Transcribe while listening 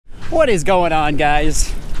What is going on,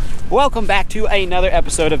 guys? Welcome back to another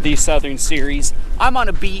episode of the Southern Series. I'm on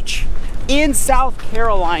a beach in South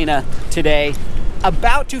Carolina today,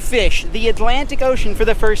 about to fish the Atlantic Ocean for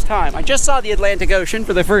the first time. I just saw the Atlantic Ocean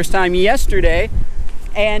for the first time yesterday,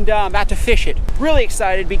 and I'm about to fish it. Really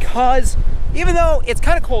excited because even though it's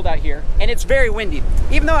kind of cold out here and it's very windy,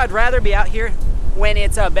 even though I'd rather be out here when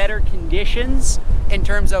it's better conditions in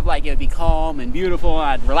terms of like it'd be calm and beautiful,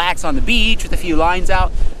 I'd relax on the beach with a few lines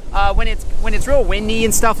out. When it's real windy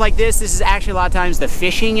and stuff like this is actually a lot of times the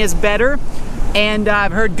fishing is better, and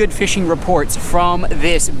I've heard good fishing reports from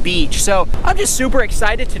this beach. So I'm just super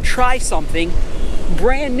excited to try something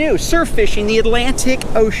brand new, surf fishing the Atlantic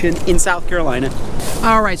Ocean in South Carolina.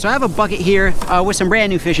 All right, so I have a bucket here with some brand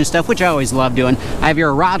new fishing stuff, which I always love doing. I have here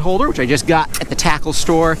a rod holder, which I just got at the tackle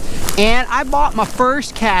store, and I bought my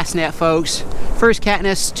first cast net, folks. First cat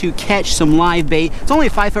nest to catch some live bait. It's only a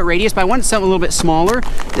 5-foot radius, but I wanted something a little bit smaller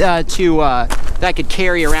that I could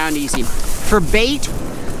carry around easy. For bait,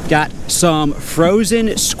 got some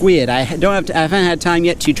frozen squid. I haven't had time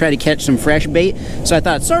yet to try to catch some fresh bait, so I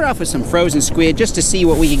thought I'd start off with some frozen squid just to see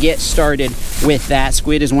what we could get started with that.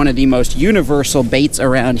 Squid is one of the most universal baits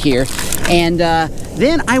around here. And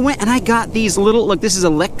then I went and I got these little, look, this is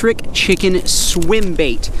electric chicken swim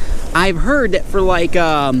bait. I've heard that for like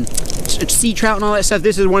sea trout and all that stuff,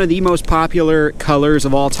 this is one of the most popular colors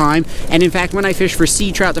of all time. And in fact, when I fished for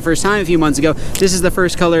sea trout the first time a few months ago, this is the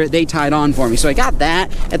first color they tied on for me. So I got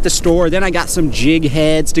that at the store. Then I got some jig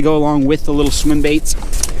heads to go along with the little swim baits.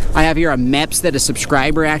 I have here a MEPS that a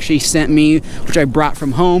subscriber actually sent me, which I brought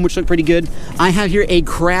from home, which look pretty good. I have here a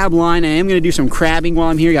crab line. I am going to do some crabbing while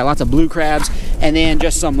I'm here. Got lots of blue crabs, and then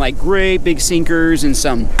just some like great big sinkers and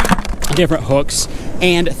some different hooks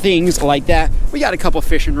and things like that. We got a couple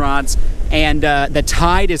fishing rods, and the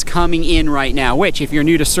tide is coming in right now, which if you're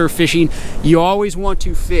new to surf fishing, you always want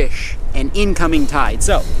to fish an incoming tide.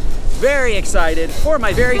 So very excited for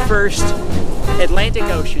my very first Atlantic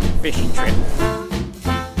Ocean fishing trip.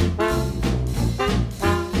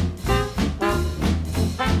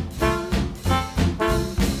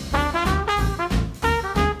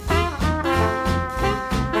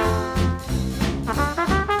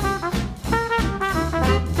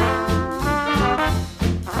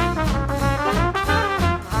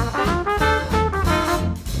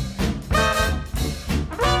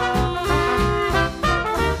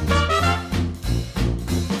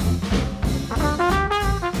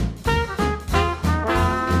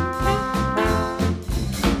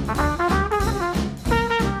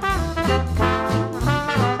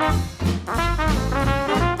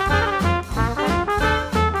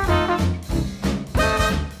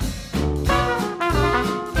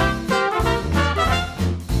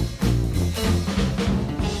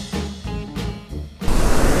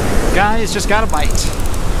 Guys, just got a bite.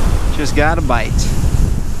 Just got a bite.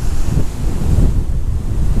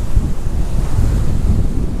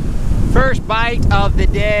 First bite of the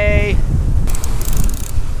day.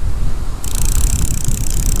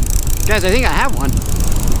 Guys, I think I have one.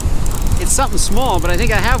 It's something small, but I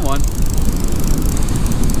think I have one.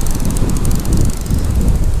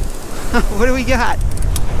 What do we got?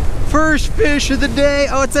 First fish of the day.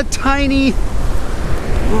 Oh, it's a tiny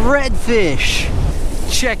redfish.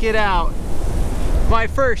 Check it out. My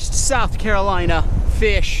first South Carolina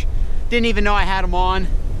fish. Didn't even know I had them on.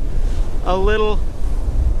 A little,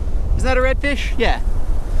 is that a redfish? Yeah.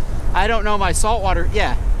 I don't know my saltwater,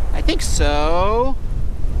 yeah, I think so.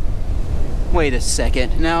 Wait a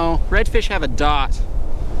second, no, redfish have a dot.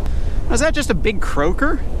 Was that just a big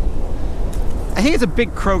croaker? I think it's a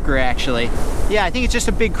big croaker actually. Yeah, I think it's just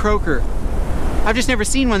a big croaker. I've just never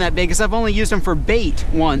seen one that big because I've only used them for bait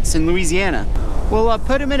once in Louisiana. We'll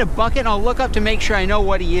put him in a bucket and I'll look up to make sure I know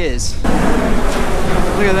what he is. Look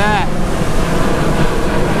at that.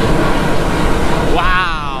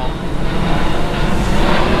 Wow.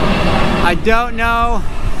 I don't know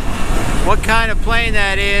what kind of plane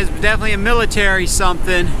that is, but definitely a military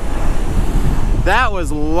something. That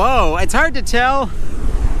was low. It's hard to tell.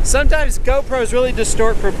 Sometimes GoPros really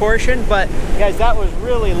distort proportion, but guys, that was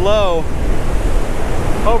really low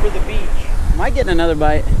over the beach. Am I getting another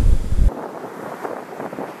bite?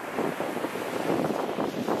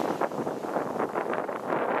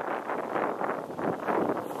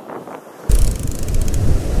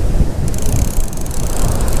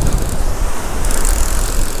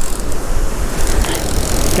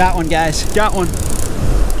 Got one, guys. Got one.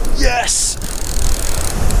 Yes!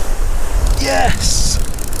 Yes!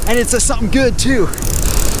 And it's something good too.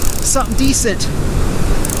 Something decent.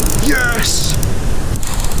 Yes!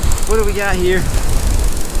 What do we got here?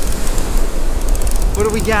 What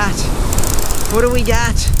do we got? What do we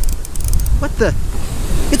got? What the?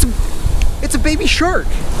 It's a baby shark.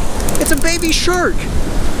 It's a baby shark.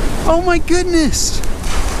 Oh my goodness.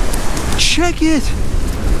 Check it.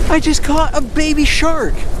 I just caught a baby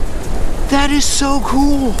shark. That is so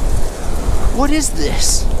cool. What is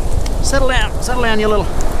this? Settle down, you little.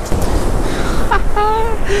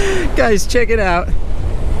 Guys, check it out.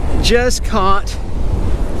 Just caught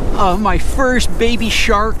my first baby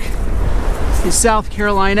shark in South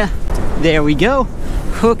Carolina. There we go.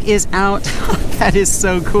 Hook is out. That is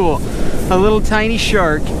so cool. A little tiny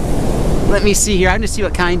shark. Let me see here. I'm gonna see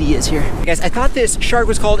what kind he is here. Guys, I thought this shark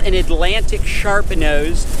was called an Atlantic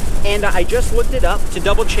sharp-nosed, and I just looked it up to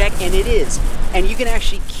double check, and it is. And you can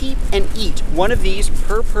actually keep and eat one of these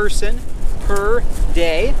per person per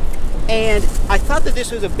day. And I thought that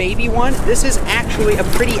this was a baby one. This is actually a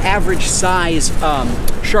pretty average size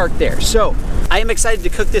shark there. So I am excited to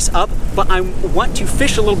cook this up, but I want to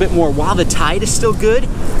fish a little bit more while the tide is still good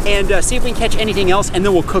and see if we can catch anything else, and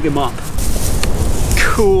then we'll cook him up.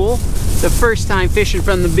 Cool. The first time fishing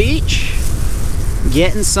from the beach.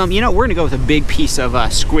 Getting some, you know, we're gonna go with a big piece of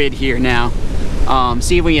squid here now.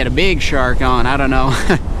 See if we can get a big shark on, I don't know.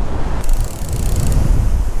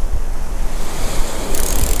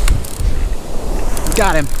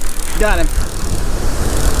 Got him, got him.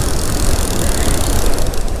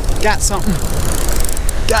 Got something,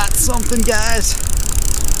 guys.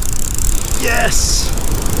 Yes.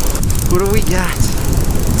 What do we got?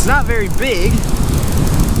 It's not very big,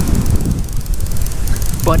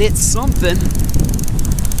 but it's something.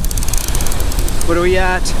 What do we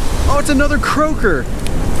got? Oh, it's another croaker.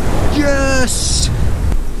 Yes.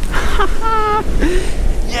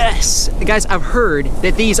 Yes. Guys, I've heard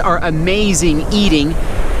that these are amazing eating,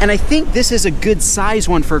 and I think this is a good size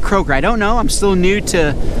one for a croaker. I don't know. I'm still new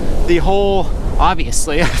to the whole,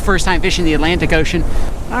 obviously, first time fishing the Atlantic Ocean.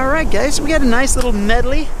 All right, guys, we got a nice little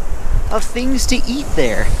medley of things to eat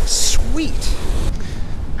there. Sweet.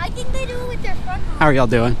 I think they do it with their front arm. How are y'all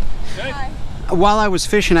doing? Good. While I was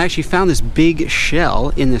fishing, I actually found this big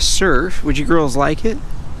shell in the surf. Would you girls like it?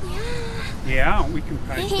 Yeah, we can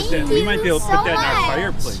probably put that. We might be able to put that in our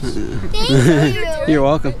fireplace. Thank you. You're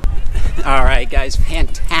welcome. All right, guys,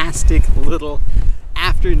 fantastic little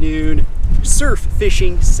afternoon surf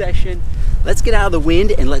fishing session. Let's get out of the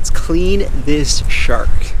wind and let's clean this shark.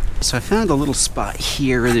 So I found a little spot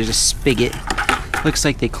here where there's a spigot. Looks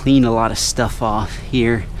like they cleaned a lot of stuff off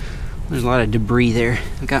here. There's a lot of debris there.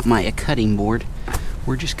 I've got my cutting board.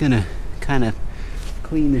 We're just gonna kind of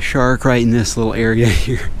clean the shark right in this little area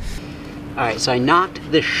here. All right, so I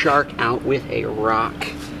knocked the shark out with a rock,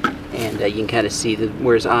 and you can kind of see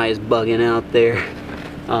where his eye is bugging out there.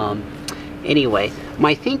 Anyway,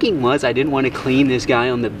 my thinking was I didn't want to clean this guy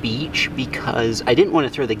on the beach because I didn't want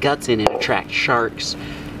to throw the guts in and attract sharks.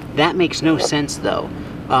 That makes no sense though.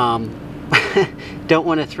 Don't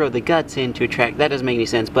want to throw the guts in to attract, that doesn't make any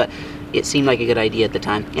sense, but it seemed like a good idea at the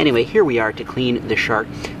time. Anyway, here we are to clean the shark.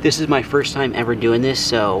 This is my first time ever doing this,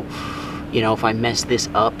 so, you know, if I mess this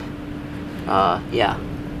up, yeah,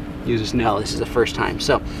 you just know this is the first time.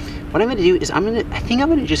 So what I'm gonna do is I think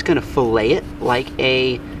I'm just gonna fillet it like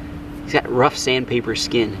he's got rough sandpaper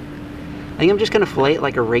skin. I think I'm just gonna fillet it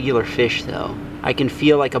like a regular fish though. I can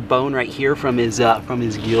feel like a bone right here from his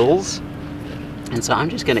gills. And so I'm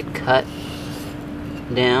just gonna cut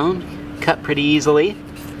down, cut pretty easily.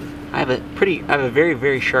 I have a very,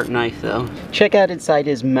 very sharp knife though. Check out inside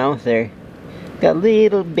his mouth there. Got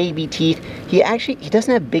little baby teeth. He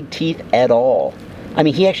doesn't have big teeth at all. I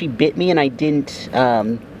mean, he actually bit me and I didn't,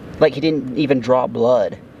 like he didn't even draw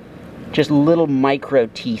blood. Just little micro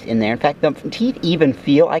teeth in there. In fact, the teeth even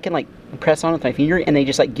feel, I can like press on with my finger and they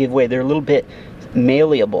just like give way. They're a little bit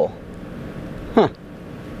malleable. Huh.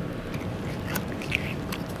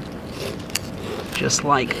 Just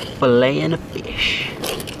like filleting a fish.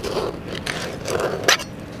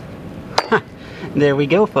 Huh. There we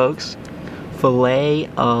go, folks. Fillet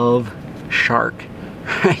of shark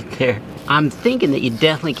right there. I'm thinking that you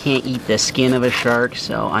definitely can't eat the skin of a shark,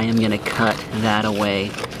 so I am gonna cut that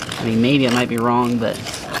away. I mean, maybe I might be wrong, but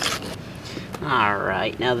all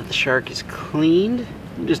right, now that the shark is cleaned,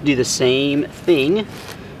 we'll just do the same thing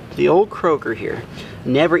to the old croaker here.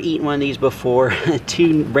 Never eaten one of these before.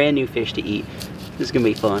 Two brand new fish to eat. This is gonna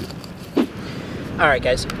be fun. All right,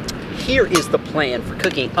 guys, here is the plan for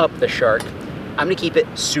cooking up the shark. I'm gonna keep it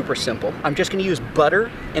super simple. I'm just gonna use butter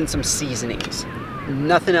and some seasonings.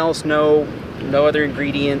 Nothing else, no other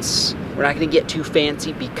ingredients. We're not gonna get too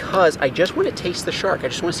fancy because I just wanna taste the shark. I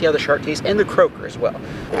just wanna see how the shark tastes and the croaker as well.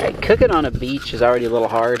 All right, cooking on a beach is already a little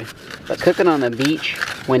hard, but cooking on the beach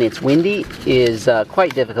when it's windy is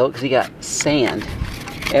quite difficult because you got sand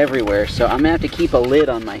everywhere. So I'm gonna have to keep a lid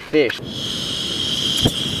on my fish.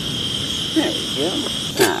 There we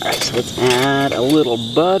go. Alright, so let's add a little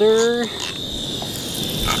butter.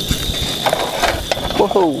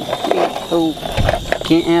 Whoa, oh,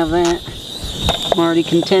 can't have that. I'm already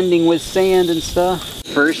contending with sand and stuff.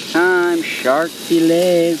 First time shark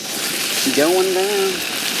fillets going down.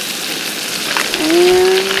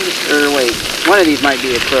 And, wait, one of these might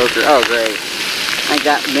be a croaker. Oh, great. I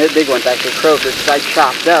got no big ones, actually croaker, because I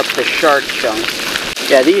chopped up the shark chunks.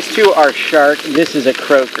 Yeah, these two are shark. This is a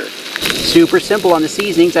croaker. Super simple on the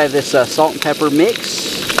seasonings. I have this salt and pepper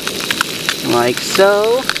mix, like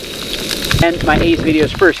so. And my Ace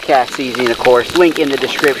Videos first cast seasoning, of course. Link in the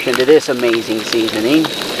description to this amazing seasoning.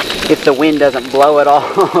 If the wind doesn't blow it all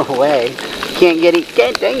away. Dang it.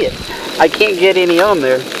 I can't get any on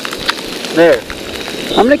there. There.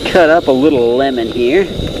 I'm going to cut up a little lemon here.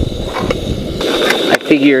 I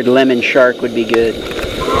figured lemon shark would be good.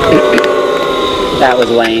 That was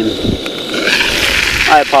lame.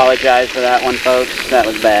 I apologize for that one, folks. That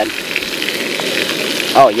was bad.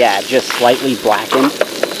 Oh yeah, just slightly blackened.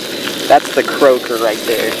 That's the croaker right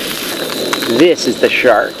there. This is the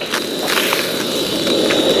shark.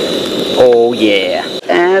 Oh yeah.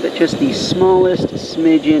 Add just the smallest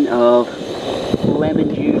smidgen of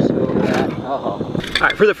lemon juice over that. Oh.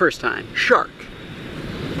 Alright, for the first time, shark.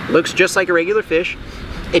 Looks just like a regular fish.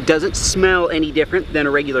 It doesn't smell any different than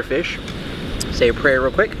a regular fish. Say a prayer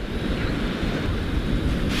real quick.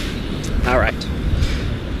 Alright.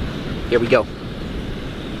 Here we go.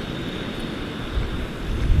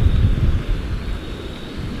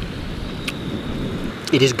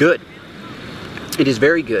 It is good. It is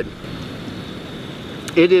very good.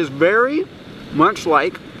 It is very much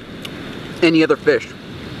like any other fish.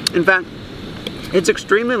 In fact, it's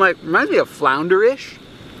extremely like, reminds me of flounder-ish.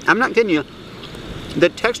 I'm not kidding you. The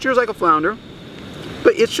texture is like a flounder,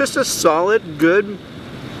 but it's just a solid, good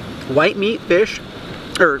white meat fish,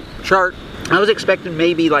 or shark. I was expecting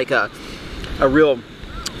maybe like a real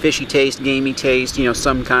fishy taste, gamey taste, you know,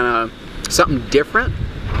 some kind of, something different.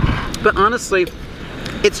 But honestly,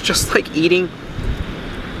 it's just like eating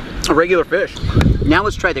a regular fish. Now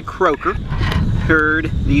let's try the croaker.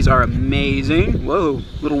 Heard these are amazing. Whoa,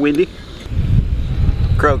 a little windy.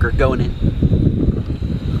 Croaker going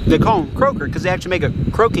in. They call them croaker because they actually make a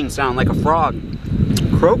croaking sound like a frog.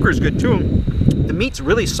 Croaker's good too. The meat's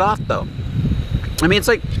really soft though. I mean, it's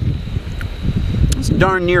like, it's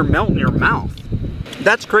darn near melt in your mouth.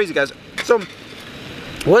 That's crazy, guys. So,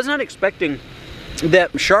 was not expecting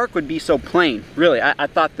that shark would be so plain. Really, I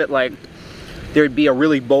thought that like there'd be a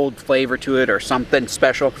really bold flavor to it or something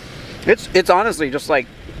special. It's honestly just like,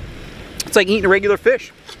 it's like eating a regular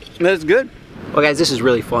fish. That's good. Well guys, this is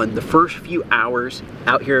really fun. The first few hours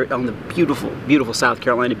out here on the beautiful, beautiful South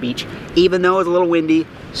Carolina beach, even though it's a little windy,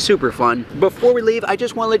 super fun. Before we leave, I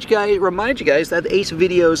just want to let you guys, remind you guys that the Ace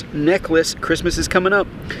Videos necklace, Christmas is coming up.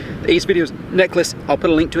 The Ace Videos necklace, I'll put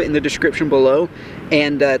a link to it in the description below,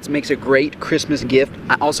 and it makes a great Christmas gift.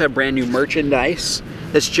 I also have brand new merchandise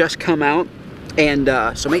that's just come out, and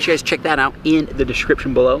so make sure you guys check that out in the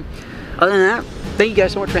description below. Other than that, thank you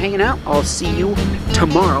guys so much for hanging out. I'll see you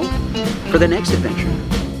tomorrow for the next adventure.